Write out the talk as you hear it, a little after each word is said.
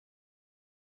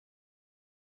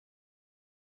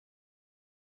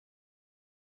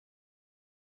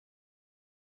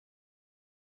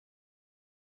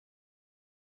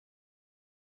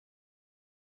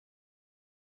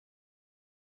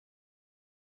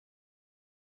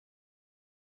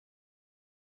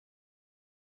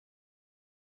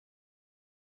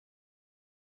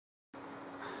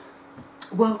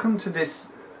Welcome to this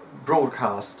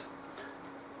broadcast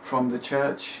from the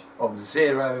Church of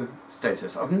Zero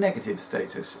Status, of negative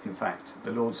status in fact,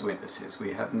 the Lord's Witnesses.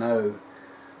 We have no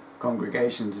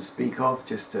congregation to speak of,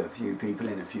 just a few people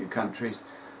in a few countries.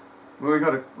 We've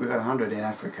got 100 in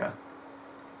Africa.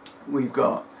 We've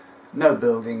got no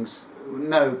buildings,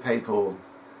 no papal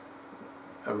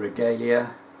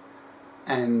regalia,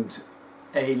 and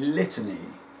a litany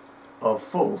of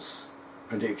false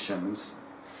predictions.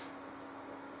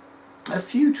 A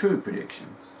few true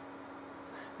predictions.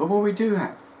 But what we do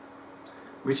have,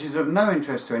 which is of no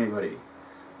interest to anybody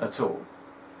at all,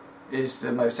 is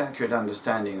the most accurate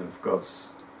understanding of God's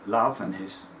love and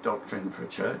his doctrine for a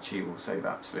church. He will save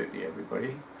absolutely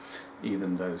everybody,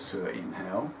 even those who are in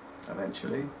hell,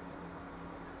 eventually.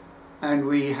 And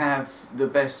we have the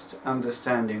best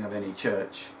understanding of any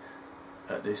church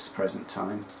at this present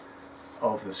time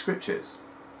of the scriptures,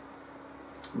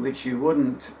 which you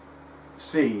wouldn't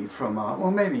see from our,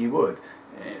 well, maybe you would,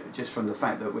 just from the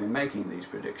fact that we're making these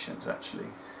predictions, actually,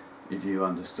 if you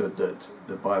understood that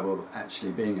the Bible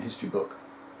actually being a history book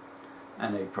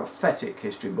and a prophetic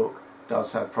history book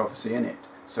does have prophecy in it.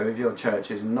 So if your church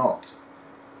is not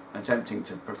attempting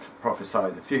to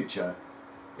prophesy the future,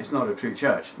 it's not a true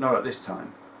church, not at this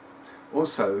time.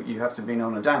 Also, you have to be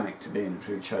non-Adamic to be in a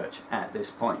true church at this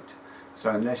point.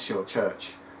 So unless your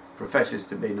church professes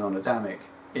to be non-Adamic,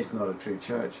 it's not a true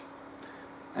church.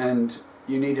 And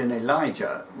you need an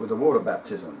Elijah with a water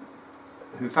baptism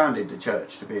who founded the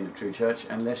church to be in a true church,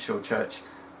 unless your church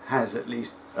has at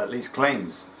least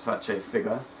claims such a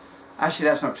figure. Actually,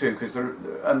 that's not true, because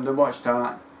the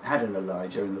Watchtower had an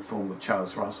Elijah in the form of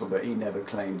Charles Russell, but he never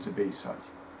claimed to be such.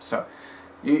 So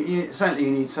certainly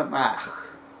you need something. I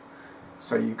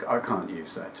can't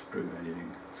use that to prove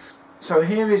anything. So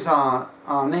here is our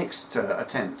next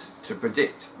attempt to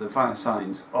predict the fire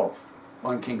signs of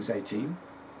 1 Kings 18.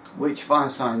 Which fire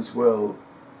signs will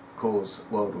cause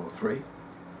World War III.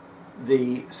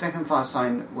 The second fire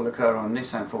sign will occur on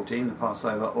Nisan 14, the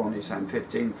Passover, or Nisan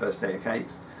 15, first day of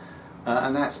cakes.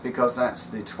 And that's because that's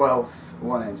the 12th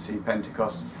 1NC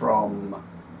Pentecost from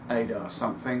Adar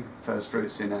something, first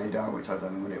fruits in Adar, which I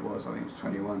don't know when it was, I think it was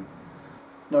 21.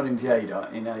 Not in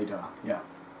Vieda, in Adar, yeah.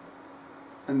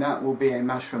 And that will be a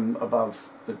mushroom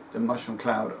above, the mushroom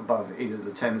cloud above either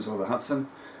the Thames or the Hudson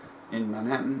in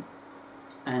Manhattan.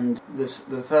 And the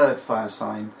third fire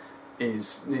sign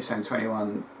is Nisan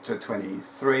 21 to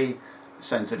 23,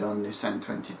 centred on Nisan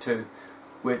 22,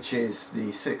 which is the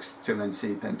 6th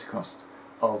 2NC Pentecost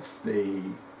of the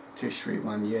Tishri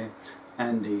 1 year,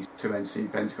 and the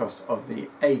 2NC Pentecost of the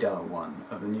Adar 1,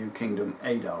 of the New Kingdom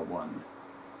Adar 1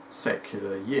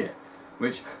 secular year,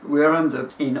 which we're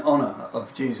under in honour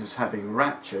of Jesus having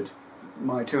raptured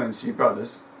my 2NC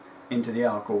brothers into the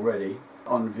ark already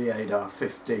on Vieda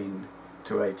 15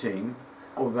 to 18,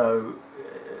 although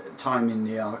time in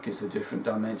the ark is a different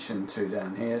dimension to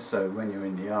down here. So when you're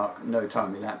in the ark, no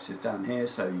time elapses down here,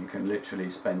 so you can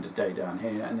literally spend a day down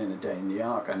here and then a day in the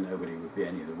ark, and nobody would be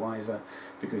any the wiser,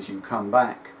 because you come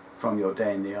back from your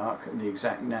day in the ark at the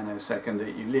exact nanosecond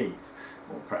that you leave,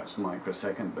 or perhaps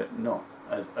microsecond, but not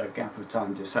a gap of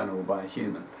time discernible by a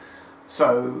human.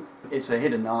 So it's a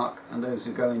hidden ark, and those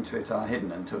who go into it are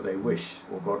hidden until they wish,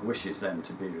 or God wishes them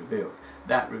to be revealed.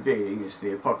 That revealing is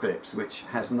the apocalypse, which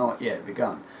has not yet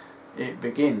begun. It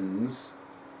begins,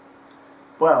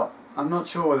 well, I'm not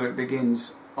sure whether it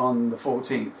begins on the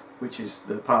 14th, which is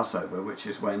the Passover, which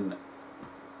is when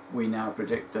we now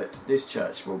predict that this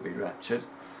church will be raptured,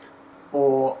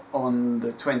 or on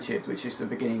the 20th, which is the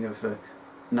beginning of the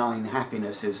 9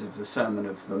 happinesses of the Sermon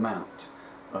of the Mount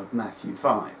of Matthew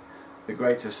 5. The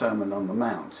greater Sermon on the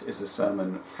Mount is a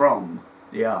sermon from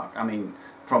the ark. I mean,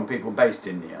 from people based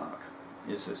in the ark.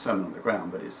 It's a sermon on the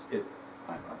ground, but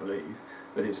I believe,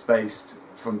 but it's based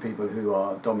from people who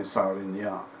are domiciled in the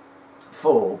ark.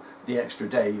 For the extra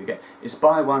day you get, it's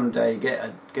buy one day,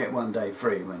 get 1 day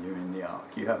free when you're in the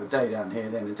ark. You have a day down here,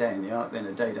 then a day in the ark, then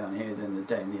a day down here, then a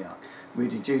day in the ark. We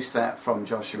deduce that from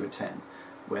Joshua 10,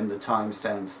 when the time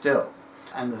stands still,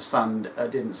 and the sun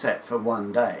didn't set for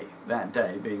 1 day, that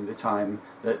day being the time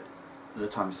that the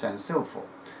time stands still for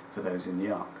those in the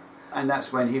ark. And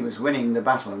that's when he was winning the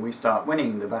battle, and we start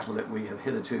winning the battle that we have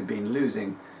hitherto been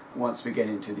losing once we get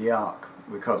into the ark,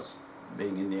 because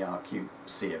being in the ark you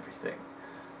see everything.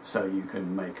 So you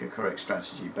can make a correct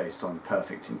strategy based on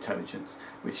perfect intelligence,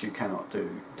 which you cannot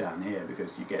do down here,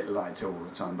 because you get lied to all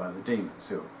the time by the demons,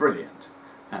 who are brilliant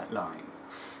at lying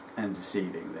and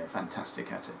deceiving. They're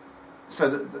fantastic at it. So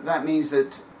that means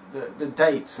that the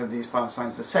dates of these fast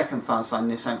signs. The second fast sign,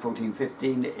 Nissan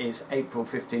 1415, is April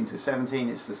 15 to 17.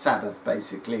 It's the Sabbath,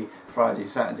 basically, Friday,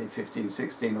 Saturday 15,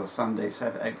 16, or Sunday,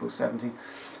 April 17.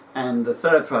 And the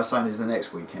third fast sign is the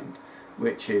next weekend,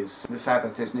 which is, the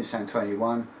Sabbath is Nissan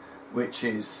 21, which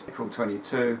is April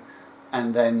 22,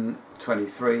 and then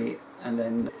 23, and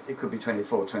then it could be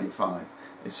 24, 25.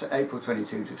 It's April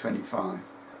 22 to 25.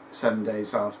 7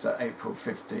 days after April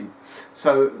 15.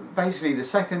 So basically the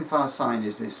second fast sign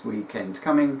is this weekend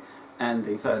coming, and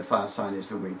the third fast sign is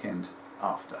the weekend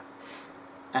after.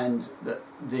 And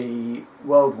the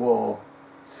World War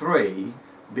III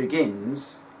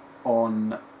begins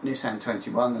on Nissan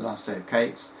 21, the last day of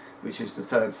Cates, which is the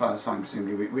third fast sign,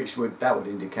 presumably, that would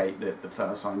indicate that the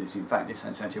fast sign is in fact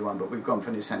Nissan 21, but we've gone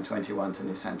from Nissan 21 to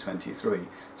Nissan 23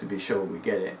 to be sure we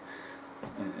get it,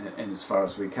 and as far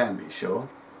as we can be sure.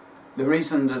 The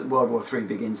reason that World War III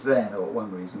begins then, or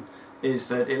one reason, is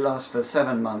that it lasts for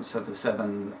 7 months of the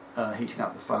seven, heating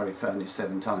up the fiery furnace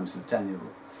 7 times of Daniel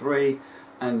 3,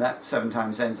 and that 7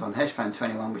 times ends on Heshvan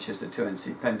 21, which is the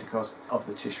 2NC Pentecost of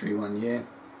the Tishri 1 year,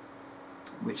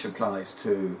 which applies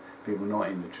to people not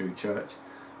in the true church.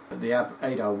 But the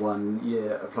Adar 1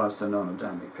 year applies to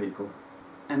non-Adamic people.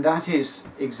 And that is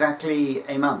exactly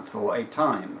a month or a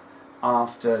time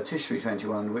after Tishri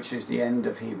 21, which is the end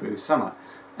of Hebrew summer.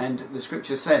 And the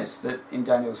scripture says that in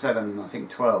Daniel 7, I think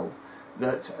 12,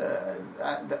 that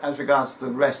as regards the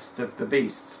rest of the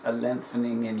beasts, a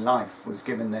lengthening in life was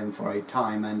given them for a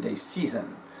time and a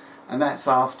season. And that's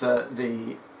after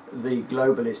the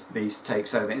globalist beast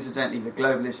takes over. Incidentally, the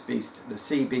globalist beast, the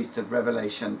Sea Beast of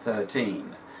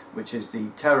Revelation17, which is the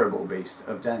terrible beast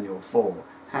of Daniel 4,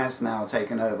 has now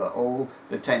taken over. All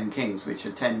the 10 kings, which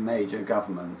are 10 major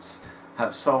governments,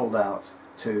 have sold out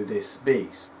to this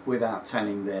beast without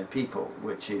telling their people,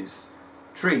 which is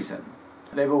treason.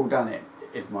 They've all done it,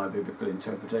 if my biblical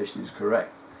interpretation is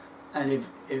correct. And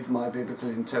if my biblical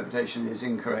interpretation is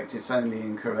incorrect, it's only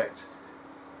incorrect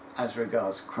as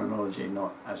regards chronology,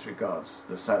 not as regards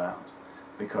the sellout,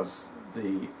 because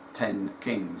the 10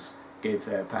 kings gave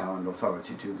their power and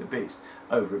authority to the beast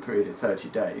over a period of 30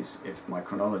 days, if my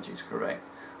chronology is correct,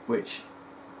 which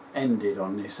ended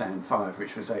on Nissan 5,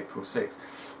 which was April 6,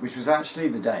 which was actually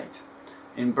the date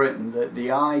in Britain that the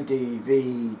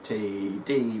IDVT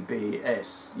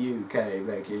DBS UK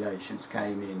regulations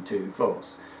came into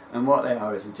force. And what they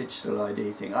are is a digital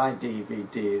ID thing.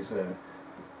 IDVT is a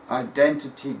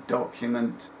Identity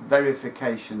Document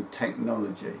Verification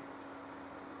Technology.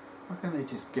 Why can't they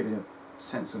just give it a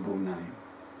sensible name?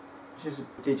 It's just a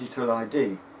digital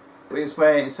ID. It's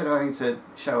where instead of having to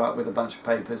show up with a bunch of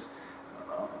papers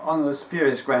on the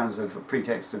spurious grounds of a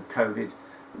pretext of COVID,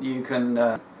 you can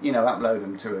upload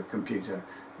them to a computer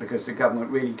because the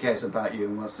government really cares about you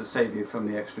and wants to save you from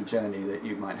the extra journey that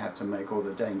you might have to make, or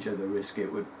the danger, the risk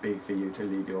it would be for you to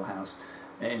leave your house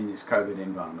in this COVID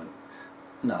environment.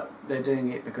 No, they're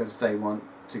doing it because they want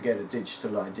to get a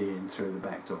digital ID in through the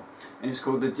back door. And it's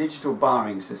called the digital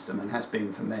barring system and has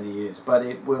been for many years, but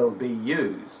it will be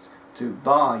used to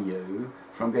bar you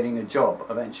from getting a job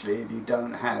eventually if you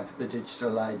don't have the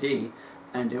digital ID,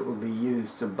 and it will be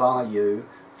used to bar you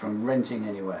from renting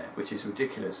anywhere, which is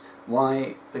ridiculous.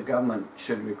 Why the government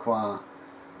should require...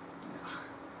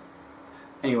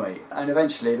 Anyway, and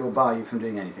eventually it will bar you from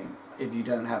doing anything if you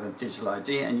don't have a digital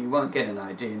ID, and you won't get an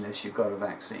ID unless you've got a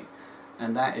vaccine.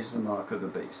 And that is the mark of the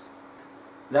beast.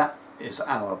 That is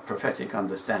our prophetic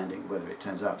understanding. Whether it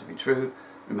turns out to be true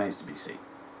remains to be seen.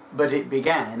 But it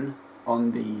began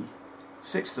on the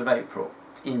 6th of April,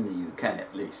 in the UK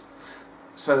at least.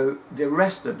 So the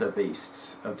rest of the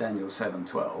beasts of Daniel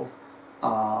 7:12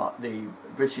 are the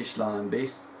British lion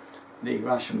beast, the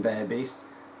Russian bear beast,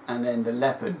 and then the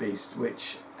leopard beast,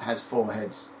 which has 4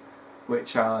 heads,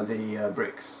 which are the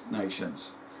BRICS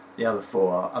nations. The other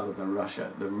 4 are, other than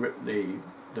Russia,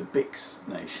 the BICS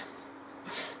nations,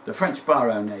 the French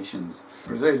Barrow nations,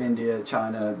 Brazil, India,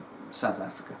 China, South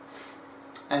Africa.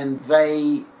 And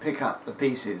they pick up the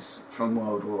pieces from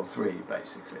World War III,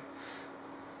 basically,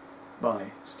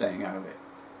 by staying out of it,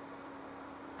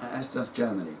 as does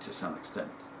Germany to some extent.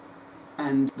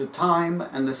 And the time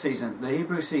and the season, the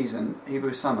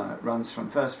Hebrew summer runs from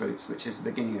first fruits, which is the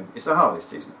beginning of, it's the harvest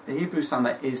season. The Hebrew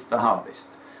summer is the harvest,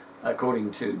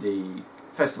 according to the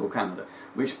festival calendar,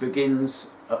 which begins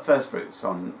at first fruits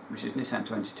on, which is Nissan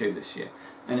 22 this year,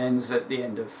 and ends at the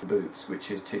end of Booths,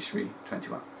 which is Tishri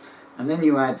 21. And then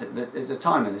you add, there's a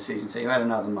time in the season, so you add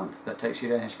another month, that takes you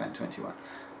to Heshvan 21.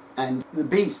 And the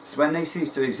beasts, when they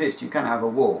cease to exist, you can have a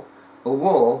war. A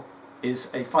war is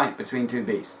a fight between 2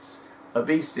 beasts. A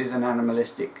beast is an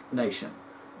animalistic nation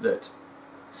that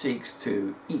seeks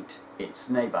to eat its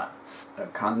neighbour, a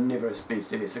carnivorous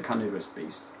beast, if it's a carnivorous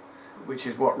beast, which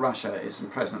is what Russia is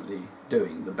presently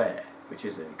doing, the bear, which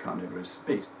is a carnivorous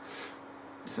beast.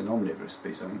 It's an omnivorous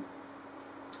beast, I think.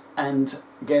 And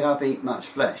get up, eat much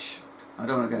flesh. I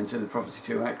don't want to go into the prophecy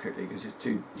too accurately because it's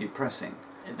too depressing.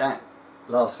 That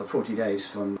lasts for 40 days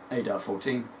from Adar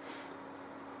 14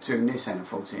 to Nisan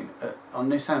 14. On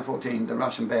Nisan 14, the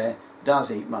Russian bear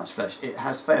does eat much flesh. It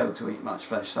has failed to eat much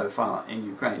flesh so far in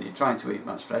Ukraine. It tried to eat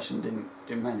much flesh and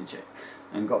didn't manage it,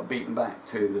 and got beaten back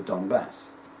to the Donbass,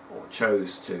 or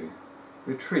chose to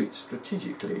retreat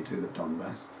strategically to the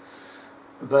Donbass.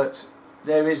 But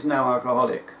there is no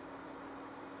alcoholic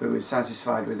who is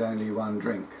satisfied with only one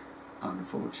drink,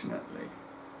 unfortunately.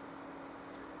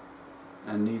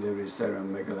 And neither is there a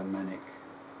megalomaniac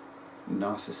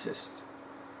narcissist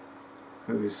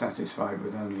who is satisfied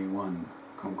with only one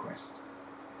conquest,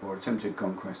 or attempted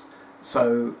conquest.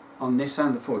 So on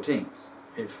Nisan the 14th,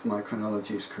 if my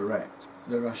chronology is correct,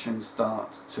 the Russians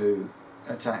start to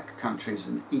attack countries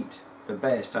and eat. The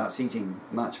bear starts eating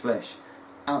much flesh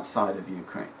outside of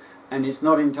Ukraine. And it's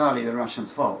not entirely the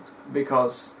Russians' fault,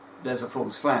 because there's a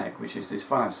false flag, which is this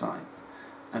fire sign.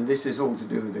 And this is all to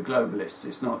do with the globalists.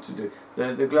 It's not to do...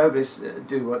 The globalists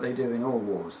do what they do in all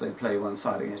wars. They play one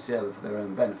side against the other for their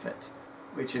own benefit,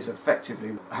 which is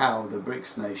effectively how the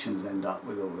BRICS nations end up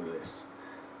with all of this.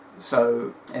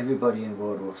 So everybody in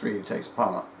World War III who takes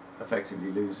part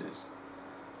effectively loses.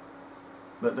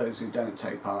 But those who don't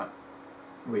take part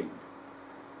win.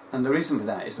 And the reason for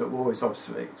that is that war is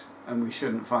obsolete and we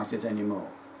shouldn't fight it anymore.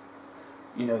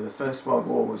 You know, the First World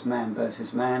War was man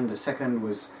versus man, the second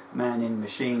was man in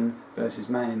machine versus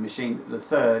man in machine, the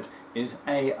third is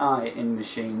AI in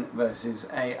machine versus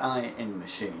AI in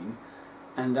machine,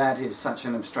 and that is such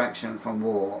an abstraction from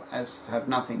war as to have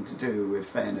nothing to do with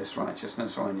fairness,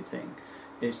 righteousness or anything.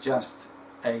 It's just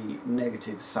a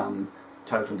negative sum,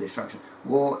 total destruction.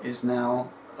 War is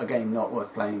now a game not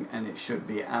worth playing and it should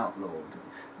be outlawed.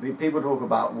 People talk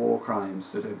about war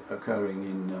crimes that are occurring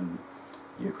in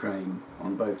Ukraine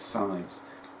on both sides,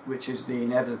 which is the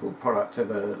inevitable product of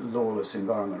a lawless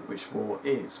environment, which war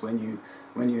is.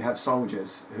 When you have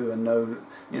soldiers who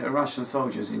are Russian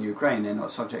soldiers in Ukraine, they're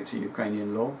not subject to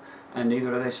Ukrainian law, and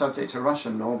neither are they subject to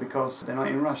Russian law because they're not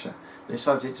in Russia. They're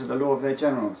subject to the law of their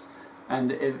generals.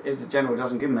 And if the general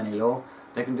doesn't give them any law,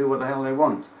 they can do what the hell they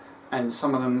want. And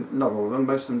some of them, not all of them,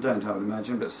 most of them don't, I would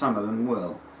imagine, but some of them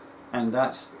will. And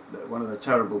that's one of the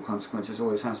terrible consequences,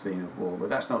 always has been, of war. But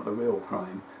that's not the real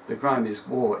crime. The crime is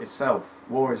war itself.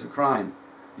 War is a crime.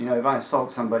 You know, if I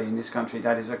assault somebody in this country,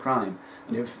 that is a crime.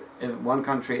 And if one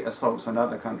country assaults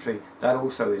another country, that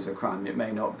also is a crime. It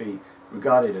may not be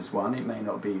regarded as one, it may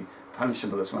not be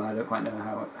punishable as one. I don't quite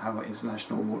know how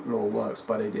international law works,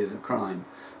 but it is a crime.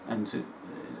 And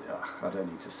I don't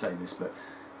need to say this, but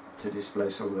to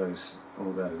displace all those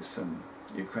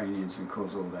Ukrainians and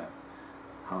cause all that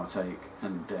heartache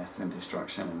and death and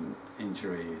destruction and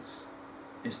injury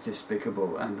is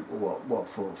despicable. And what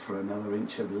for another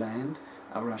inch of land?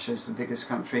 Russia is the biggest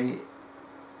country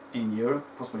in Europe,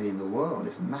 possibly in the world.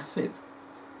 It's massive,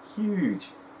 it's huge.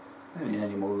 They don't need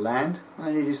any more land.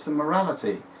 They need some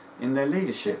morality in their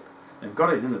leadership. They've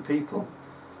got it in the people,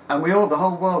 and the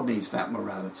whole world needs that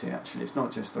morality. Actually, it's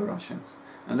not just the Russians,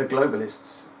 and the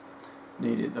globalists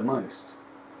need it the most.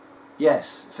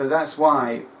 Yes, so that's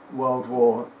why World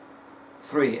War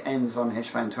III ends on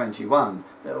Heshvan 21,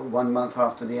 1 month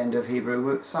after the end of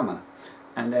Hebrew summer,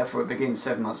 and therefore it begins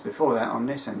 7 months before that on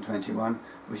Nisan 21,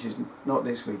 which is not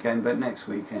this weekend but next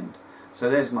weekend. So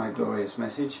there's my glorious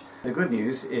message. The good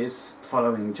news is,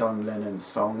 following John Lennon's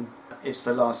song, it's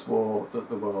the last war that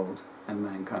the world and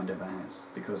mankind ever has,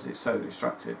 because it's so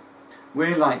destructive.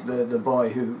 We're like the boy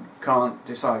who can't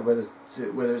decide whether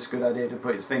it's a good idea to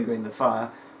put his finger in the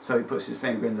fire, so he puts his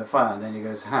finger in the fire and then he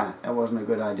goes, ha, that wasn't a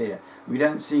good idea. We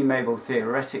don't seem able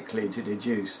theoretically to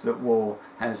deduce that war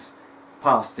has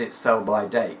passed its sell-by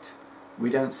date. We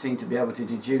don't seem to be able to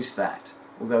deduce that,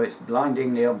 although it's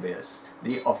blindingly obvious.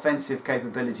 The offensive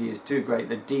capability is too great,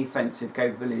 the defensive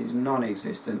capability is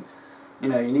non-existent. You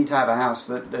know, you need to have a house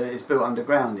that is built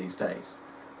underground these days.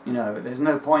 You know, there's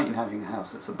no point in having a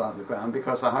house that's above the ground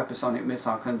because a hypersonic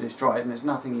missile can destroy it and there's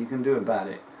nothing you can do about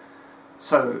it.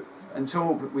 So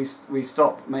until we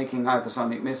stop making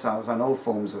hypersonic missiles and all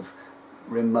forms of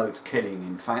remote killing,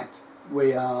 in fact,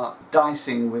 we are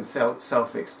dicing with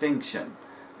self-extinction.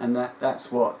 And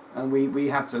and we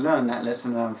have to learn that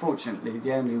lesson, and unfortunately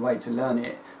the only way to learn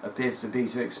it appears to be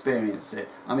to experience it.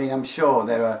 I mean, I'm sure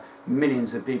there are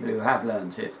millions of people who have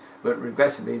learned it, but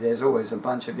regrettably there's always a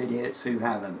bunch of idiots who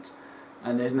haven't,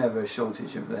 and there's never a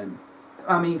shortage of them.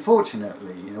 I mean,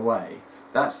 fortunately, in a way,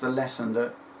 that's the lesson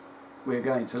that we're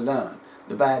going to learn.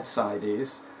 The bad side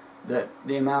is that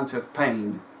the amount of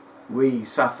pain we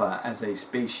suffer as a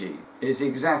species is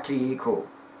exactly equal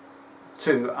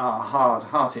to our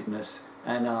hard-heartedness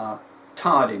and our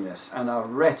tardiness and our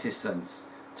reticence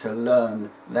to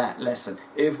learn that lesson.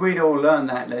 If we'd all learned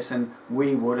that lesson,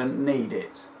 we wouldn't need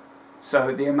it.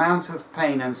 So the amount of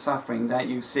pain and suffering that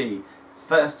you see,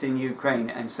 first in Ukraine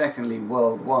and secondly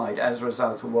worldwide as a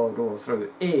result of World War III,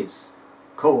 is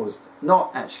caused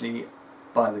not actually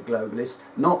by the globalists,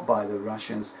 not by the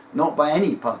Russians, not by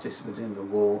any participant in the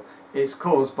war. It's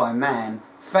caused by man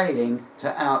failing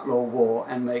to outlaw war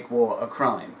and make war a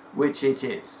crime, which it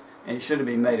is. And it should have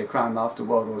been made a crime after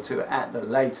World War II at the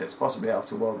latest, possibly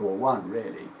after World War I,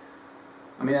 really.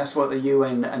 I mean, that's what the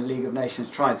UN and League of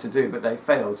Nations tried to do, but they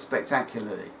failed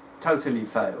spectacularly, totally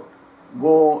failed.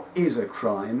 War is a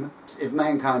crime. If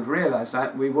mankind realised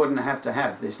that, we wouldn't have to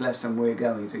have this lesson we're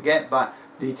going to get, but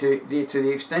to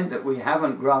the extent that we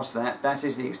haven't grasped that, that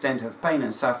is the extent of pain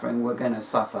and suffering we're going to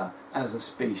suffer as a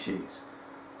species.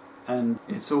 And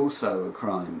it's also a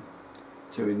crime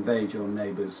to invade your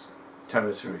neighbour's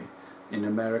territory. In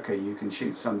America you can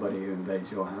shoot somebody who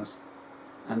invades your house,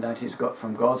 and that is got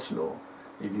from God's law.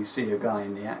 If you see a guy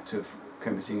in the act of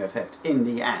committing a theft, in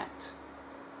the act,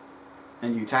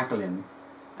 and you tackle him,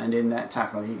 and in that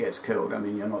tackle he gets killed, I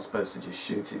mean, you're not supposed to just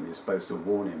shoot him, you're supposed to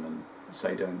warn him and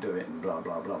say don't do it and blah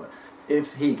blah blah. But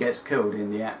if he gets killed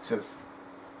in the act of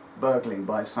burgling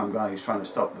by some guy who's trying to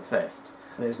stop the theft,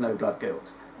 there's no blood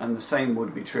guilt. And the same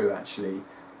would be true actually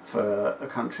for a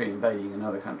country invading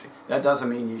another country. That doesn't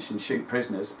mean you should shoot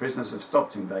prisoners. Prisoners have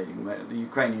stopped invading. The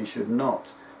Ukrainians should not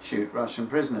shoot Russian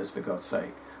prisoners, for God's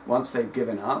sake. Once they've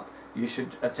given up, you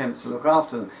should attempt to look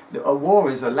after them. A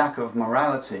war is a lack of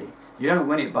morality. You don't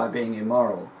win it by being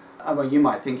immoral. Well, you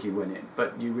might think you win it,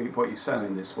 but you reap what you sow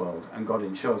in this world, and God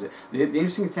ensures it. The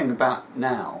interesting thing about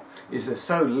now is there's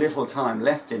so little time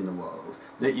left in the world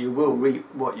that you will reap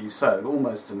what you sow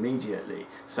almost immediately.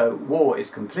 So war is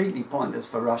completely pointless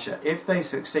for Russia. If they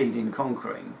succeed in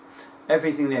conquering,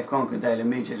 everything they've conquered they'll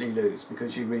immediately lose,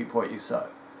 because you reap what you sow.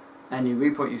 And you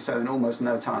reap what you sow in almost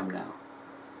no time now.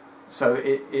 So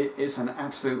it's an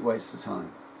absolute waste of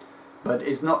time. But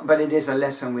it's not. But it is a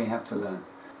lesson we have to learn.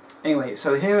 Anyway,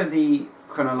 so here are the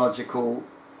chronological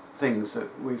things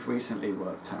that we've recently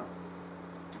worked out.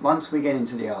 Once we get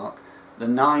into the ark, the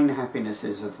 9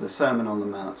 happinesses of the Sermon on the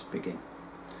Mount begin.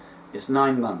 It's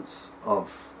 9 months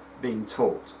of being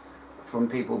taught from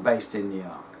people based in the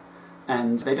ark.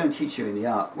 And they don't teach you in the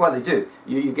ark. Well, they do.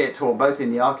 You get taught both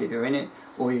in the ark if you're in it,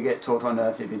 or you get taught on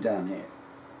earth if you're down here.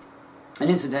 And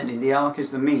incidentally, the ark is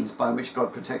the means by which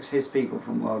God protects his people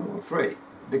from World War III.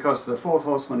 Because the fourth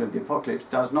horseman of the apocalypse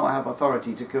does not have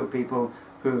authority to kill people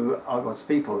who are God's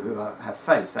people, who have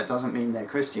faith. That doesn't mean they're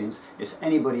Christians. It's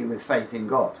anybody with faith in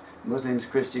God. Muslims,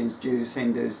 Christians, Jews,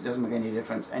 Hindus, it doesn't make any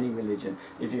difference, any religion.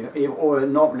 Or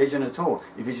not religion at all.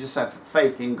 If you just have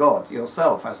faith in God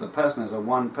yourself, as a person, as a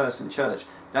one-person church,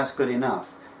 that's good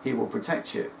enough. He will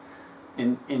protect you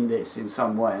in this in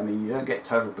some way. I mean, you don't get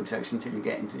total protection until you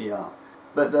get into the ark.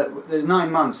 But there's 9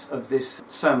 months of this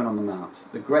Sermon on the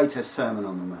Mount, the greatest Sermon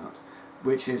on the Mount,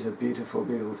 which is a beautiful,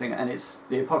 beautiful thing. And it's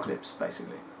the apocalypse,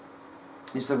 basically.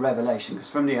 It's the revelation, because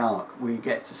from the ark we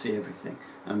get to see everything,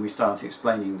 and we start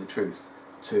explaining the truth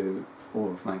to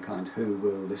all of mankind who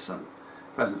will listen.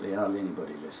 Presently hardly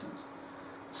anybody listens.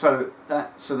 So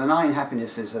the 9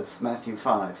 happinesses of Matthew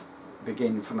 5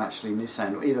 begin from actually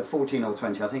Nisan, either 14 or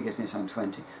 20, I think it's Nisan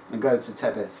 20, and go to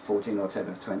Tebeth 14 or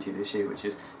Tebeth 20 this year, which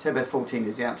is, Tebeth 14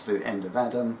 is the absolute end of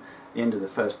Adam, the end of the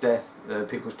first death.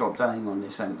 People stop dying on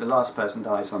Nisan. The last person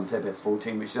dies on Tebeth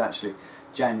 14, which is actually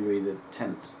January the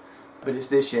 10th. But it's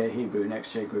this year Hebrew,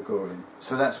 next year Gregorian.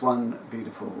 So that's one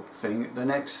beautiful thing. The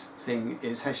next thing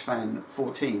is Heshvan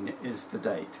 14 is the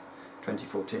date,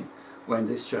 2014, when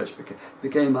this church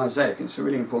became Isaiah. It's a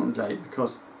really important date,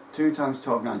 because 2 times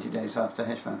 12, 90 days after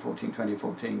Heshvan 14,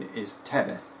 2014 is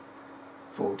Tebeth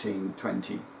 14,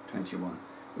 20, 21,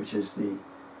 which is the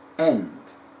end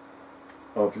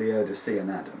of Laodicea and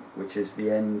Adam, which is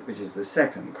the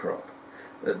second crop.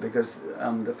 Because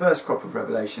the first crop of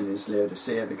Revelation is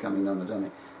Laodicea becoming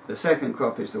non-Adamic. The second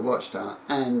crop is the Watchtower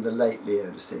and the late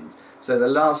Laodiceans. So the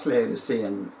last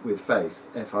Laodicean with faith,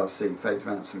 FRC, faith,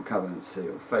 ransom, covenant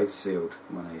seal, faith sealed,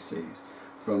 1ACs,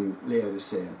 from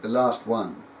Laodicea, the last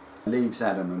one, leaves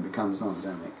Adam and becomes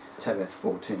non-Adamic, Tebeth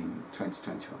 14,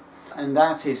 2021. And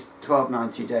that is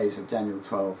 1290 days of Daniel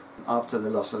 12 after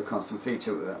the loss of the constant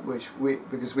feature,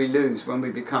 because we lose when we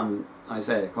become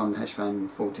Isaiah on Heshvan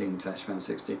 14 to Heshvan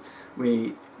 16.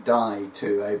 We die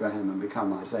to Abraham and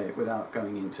become Isaiah without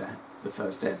going into the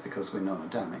first death, because we're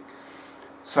non-Adamic.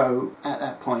 So at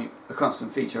that point, the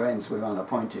constant feature ends with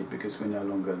unappointed, because we're no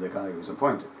longer the guy who was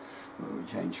appointed. We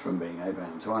change from being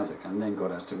Abraham to Isaac, and then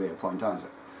God has to reappoint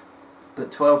Isaac.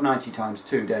 But 1290 times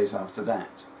 2 days after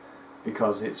that,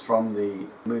 because it's from the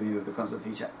moving of the constant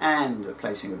feature and the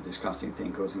placing of a disgusting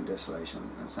thing causing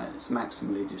desolation, and so it's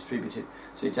maximally distributed.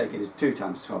 So you take it as 2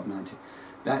 times 1290.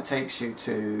 That takes you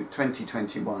to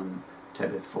 2021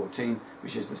 Tebeth 14,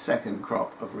 which is the second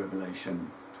crop of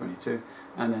Revelation 22,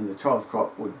 and then the 12th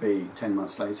crop would be 10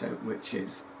 months later, which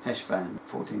is Heshvan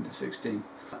 14 to 16,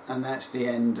 and that's the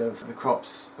end of the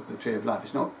crops of the tree of life.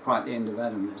 It's not quite the end of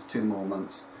Adam. There's 2 more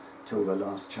months till the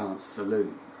last chance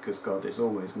saloon, because God is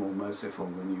always more merciful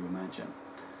than you imagine.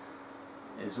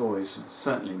 It's always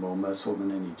certainly more merciful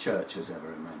than any church has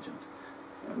ever imagined.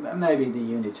 Maybe the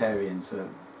Unitarians are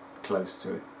close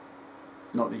to it.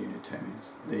 Not the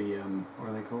Unitarians, the what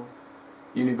are they called?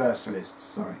 Universalists,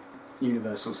 sorry.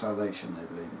 Universal salvation they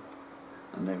believe in,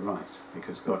 and they're right,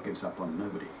 because God gives up on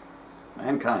nobody.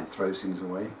 Mankind throws things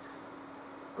away,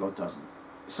 God doesn't.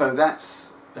 So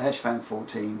that's the Heshvan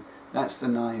 14, that's the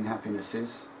 9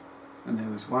 happinesses, and there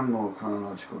was one more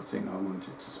chronological thing I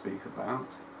wanted to speak about.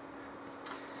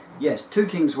 Yes, 2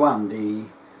 Kings 1, the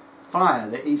fire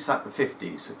that eats up the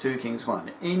 50s, so 2 Kings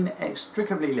 1,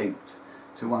 inextricably linked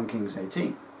to 1 Kings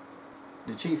 18.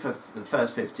 The chief of the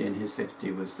first 50 and his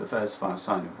 50 was the first fire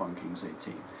sign of 1 Kings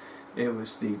 18. It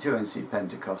was the 2NC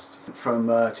Pentecost from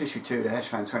Tissue 2 to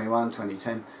Heshvan 21,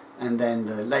 2010, and then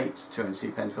the late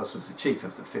 2NC Pentecost was the chief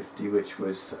of the 50, which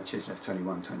was Chislev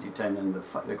 21, 2010, and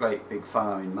the great big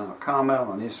fire in Mount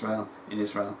Carmel in Israel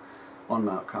on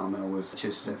Mount Carmel was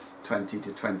Chislev 20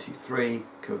 to 23,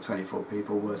 killed 24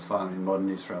 people, worst fire in modern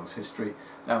Israel's history.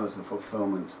 That was the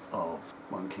fulfillment of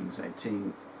 1 Kings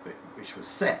 18, which was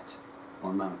set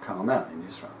on Mount Carmel in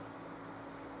Israel.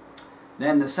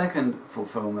 Then the second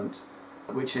fulfillment,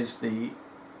 which is the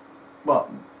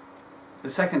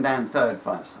second and third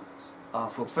fire signs, are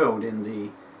fulfilled in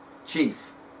the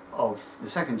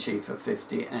second chief of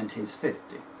 50 and his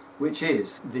 50, which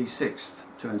is the 6th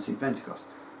 2NC Pentecost,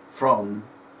 from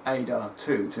Adar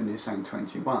 2 to Nisan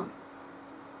 21,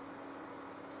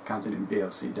 counted in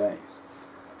BLC days.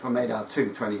 From Adar 2,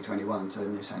 2021 to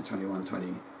Nisan 21,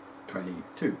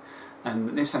 2022.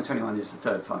 And Nisan 21 is the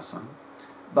third fire sign.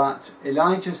 But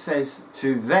Elijah says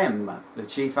to them, the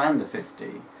chief and the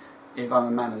 50, if I'm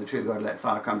a man of the true God, let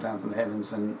fire come down from the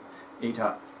heavens and eat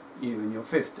up you and your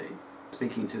 50.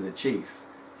 Speaking to the chief,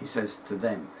 he says to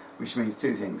them, which means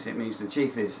 2 things. It means the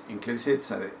chief is inclusive,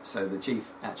 so the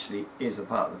chief actually is a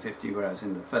part of the 50, whereas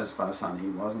in the first fire sign he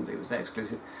wasn't, it was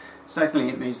exclusive. Secondly,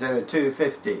 it means there are 2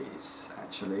 50s,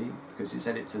 actually, because he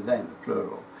said it to them,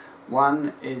 plural.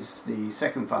 One is the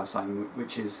second fire sign,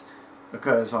 which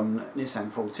occurs on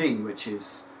Nisan 14, which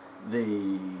is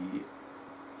the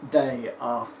day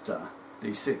after the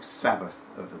 6th Sabbath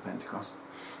of the Pentecost,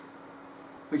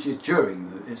 which is during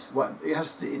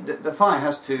the fire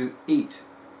has to eat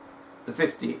the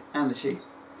 50 and the chief.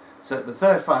 So the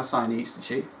third fire sign eats the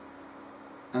chief,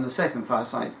 and the second fire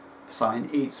sign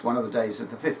eats one of the days of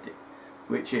the 50,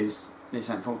 which is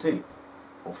Nisan 14,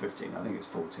 or 15, I think it's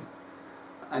 14.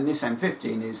 And Nisan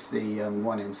 15 is the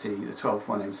 1NC, the 12th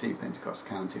 1NC Pentecost,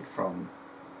 counted from,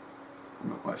 I'm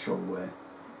not quite sure where,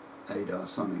 Adar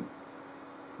something,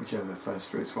 whichever first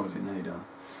fruits was in Adar.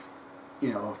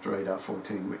 You know, after Adar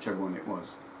 14, whichever one it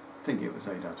was. I think it was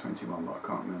Adar 21, but I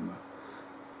can't remember.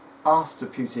 After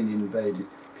Putin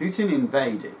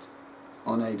invaded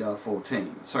on Adar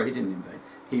 14. Sorry, he didn't invade.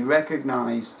 He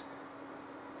recognised,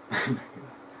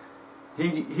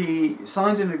 he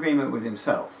signed an agreement with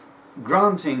himself,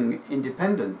 granting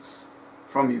independence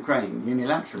from Ukraine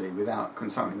unilaterally without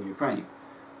consulting Ukraine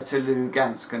to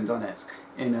Lugansk and Donetsk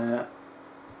in an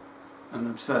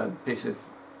absurd piece of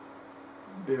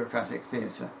bureaucratic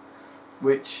theatre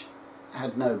which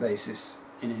had no basis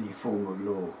in any form of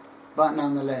law, but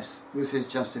nonetheless was his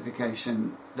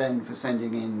justification then for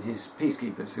sending in his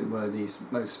peacekeepers, who were these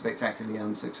most spectacularly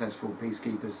unsuccessful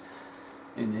peacekeepers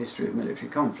in the history of military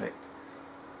conflict,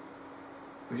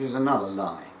 which is another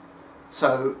lie.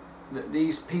 So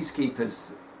these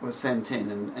peacekeepers were sent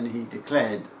in, and he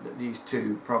declared that these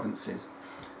 2 provinces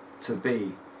to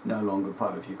be no longer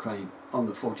part of Ukraine on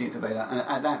the 14th of Adar, and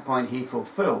at that point he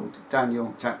fulfilled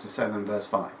Daniel chapter 7 verse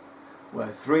 5, where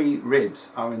 3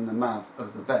 ribs are in the mouth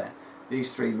of the bear.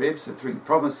 These 3 ribs are 3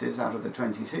 provinces out of the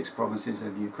 26 provinces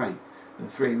of Ukraine, the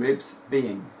 3 ribs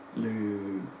being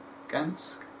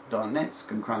Lugansk,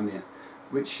 Donetsk and Crimea,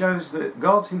 which shows that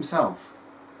God himself,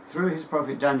 through his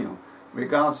prophet Daniel,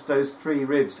 regards those 3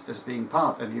 ribs as being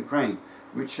part of Ukraine,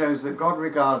 which shows that God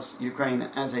regards Ukraine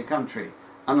as a country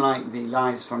unlike the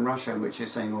lies from Russia, which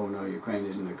is saying, oh no, Ukraine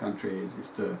isn't a country, it's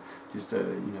just a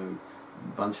you know,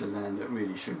 bunch of land that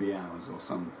really should be ours, or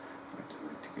some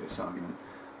ridiculous argument.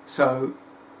 So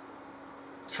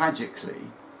tragically,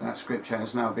 that scripture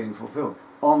has now been fulfilled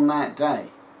on that day.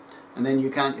 And then you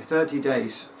count your 30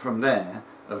 days from there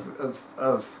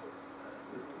of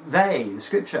they, the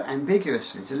scripture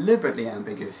ambiguously, deliberately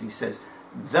ambiguously says,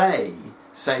 they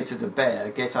say to the bear,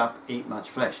 get up, eat much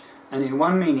flesh. And in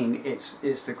one meaning, it's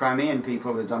the Crimean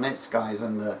people, the Donetsk guys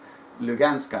and the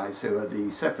Lugansk guys, who are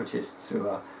the separatists who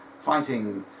are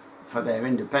fighting for their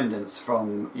independence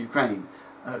from Ukraine,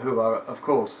 who are, of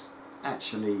course,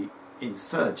 actually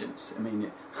insurgents. I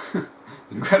mean,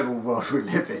 incredible world we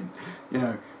live in. You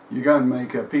know, you go and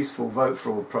make a peaceful vote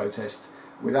fraud protest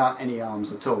without any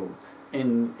arms at all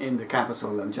in the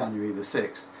capital on January the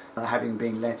 6th, having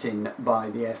been let in by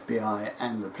the FBI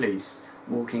and the police,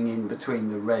 walking in between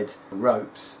the red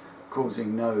ropes,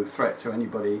 causing no threat to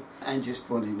anybody, and just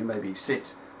wanting to maybe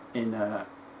sit in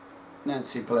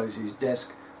Nancy Pelosi's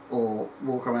desk or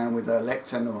walk around with a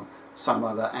lectern or some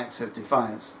other act of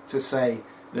defiance to say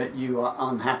that you are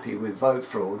unhappy with vote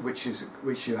fraud, which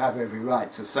you have every right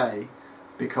to say,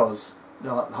 because the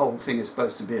whole thing is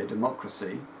supposed to be a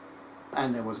democracy,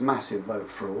 and there was massive vote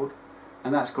fraud.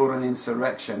 And that's called an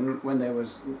insurrection when there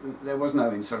was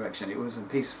no insurrection. It was a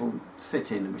peaceful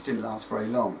sit-in which didn't last very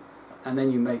long. And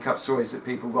then you make up stories that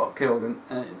people got killed, and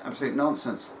absolute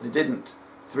nonsense. They didn't.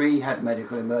 3 had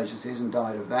medical emergencies and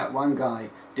died of that. 1 guy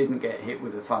didn't get hit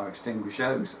with a fire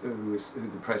extinguisher, who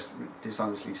the press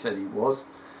dishonestly said he was.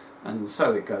 And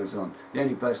so it goes on. The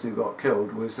only person who got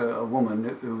killed was a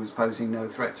woman who was posing no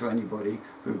threat to anybody,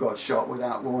 who got shot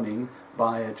without warning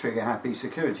by a trigger-happy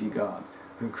security guard,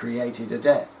 who created a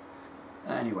death.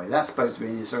 Anyway, that's supposed to be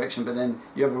an insurrection, but then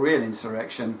you have a real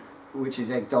insurrection which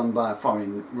is egged on by a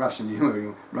foreign Russian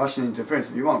interference.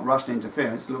 If you want Russian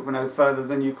interference, look no further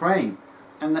than Ukraine.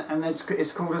 And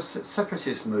it's called a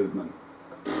separatist movement.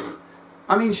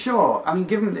 I mean, sure. I mean,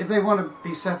 if they want to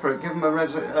be separate,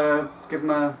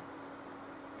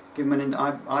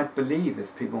 I believe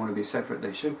if people want to be separate,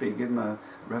 they should be. Give them a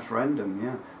referendum,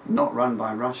 yeah. Not run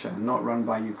by Russia, not run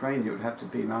by Ukraine. It would have to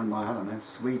be run by, I don't know,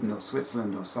 Sweden or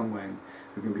Switzerland or somewhere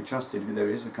who can be trusted. If there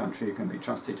is a country who can be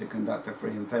trusted to conduct a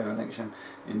free and fair election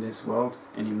in this world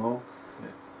anymore.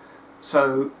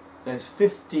 So there's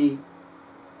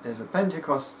a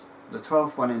Pentecost, the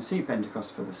 12th one in Sea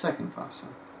Pentecost for the second fast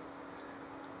sign,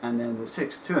 and then the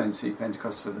 6th 2 in Sea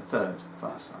Pentecost for the third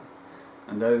fast sign.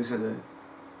 And those are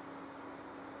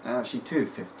actually 2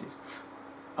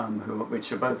 50s,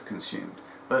 which are both consumed.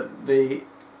 But the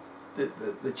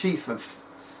chief of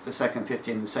the second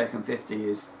 50 and the second 50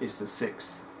 is the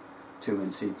 6th 2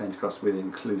 in Sea Pentecost, with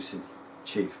inclusive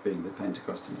chief being the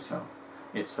Pentecost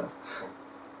itself.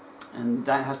 And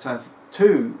that has to have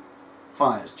 2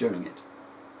 fires during it.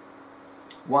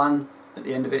 1 at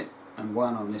the end of it, and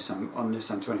 1 on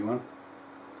Nisan 21,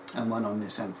 and 1 on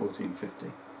Nisan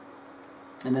 1450.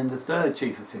 And then the third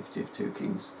chief of 50 of 2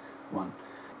 Kings 1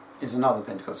 is another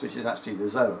Pentecost, which is actually the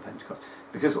Zoa Pentecost.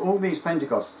 Because all these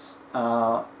Pentecosts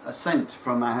are sent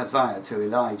from Ahaziah to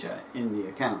Elijah in the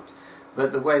account.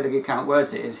 But the way the account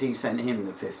words it is he sent him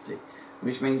the 50,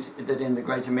 which means that in the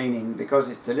greater meaning, because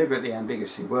it's deliberately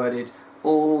ambiguously worded,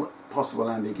 all possible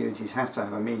ambiguities have to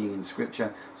have a meaning in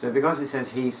Scripture. So because it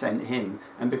says he sent him,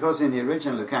 and because in the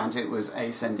original account it was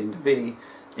A sending to B,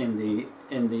 in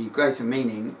the greater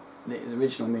meaning, the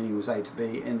original meaning was A to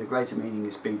B, in the greater meaning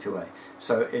is B to A.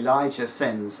 So Elijah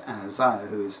sends Ahaziah,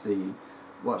 who is the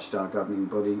watchdog governing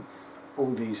body,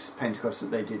 all these Pentecosts that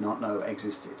they did not know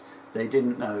existed. They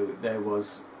didn't know there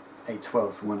was a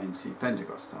 12th 1 NC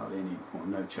Pentecost, hardly any, or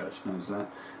no church knows that,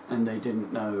 and they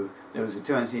didn't know there was a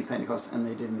 2 NC Pentecost, and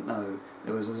they didn't know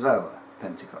there was a Zoa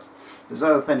Pentecost. The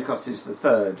Zoa Pentecost is the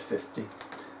third 50,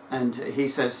 and he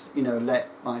says, you know, let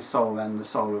my soul and the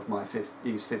soul of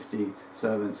these 50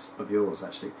 servants of yours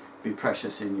actually be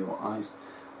precious in your eyes.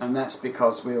 And that's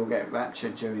because we all get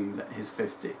raptured during his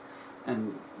 50.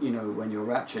 And, you know, when you're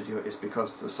raptured, it's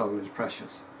because the soul is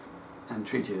precious and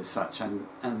treated as such. And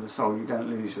the soul, you don't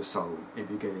lose your soul if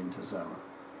you get into Zoa.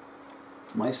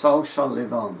 My soul shall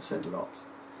live on, said Lot.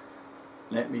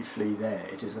 Let me flee there.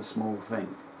 It is a small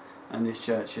thing. And this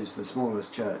church is the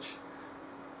smallest church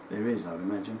there is, I would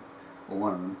imagine, or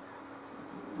one of them,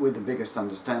 with the biggest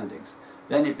understandings.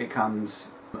 Then it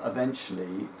becomes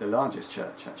eventually the largest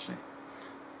church, actually.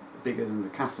 Bigger than the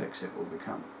Catholics it will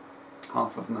become.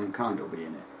 Half of mankind will be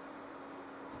in it.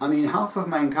 I mean, half of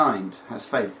mankind has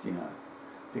faith, you know,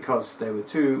 because there were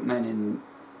 2 men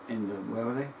in the, where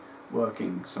were they?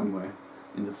 Working somewhere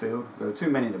in the field. There were 2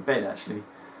 men in a bed, actually,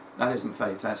 That isn't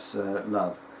faith, that's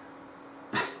love.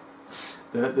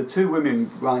 The two women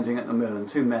grinding at the mill and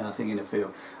two men, I think, in a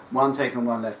field, one taken,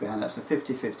 one left behind, that's a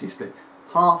 50-50 split.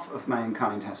 Half of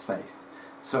mankind has faith.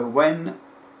 So when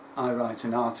I write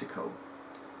an article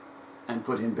and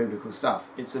put in biblical stuff,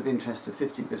 it's of interest to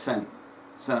 50%,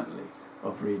 certainly,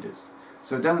 of readers.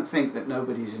 So don't think that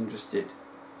nobody's interested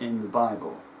in the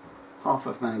Bible. Half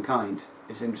of mankind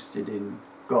is interested in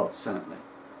God, certainly,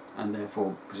 and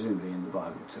therefore presumably in the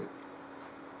Bible too.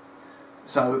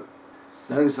 So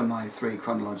those are my three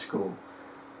chronological.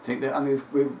 I mean,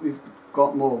 we've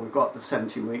got more. We've got the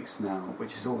 70 weeks now,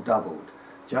 which is all doubled,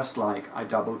 just like I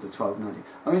doubled the 1290.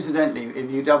 Oh, incidentally,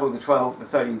 if you double the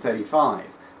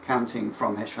 1335, counting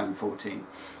from Heshvan 14,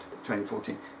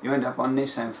 2014, you end up on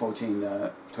Nisan 14,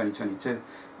 2022,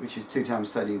 which is 2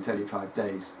 times 1335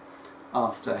 days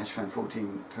after Heshvan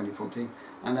 14, 2014,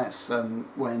 and that's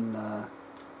when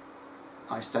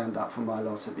I stand up for my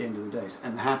lot at the end of the days.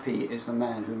 And happy is the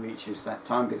man who reaches that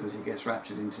time, because he gets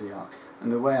raptured into the ark.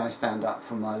 And the way I stand up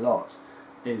for my lot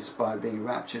is by being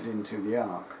raptured into the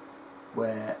ark,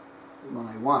 where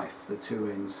my wife, the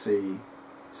 2NC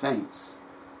saints,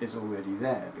 is already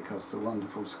there, because the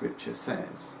wonderful scripture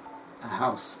says, a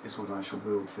house is what I shall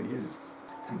build for you.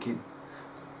 Thank you.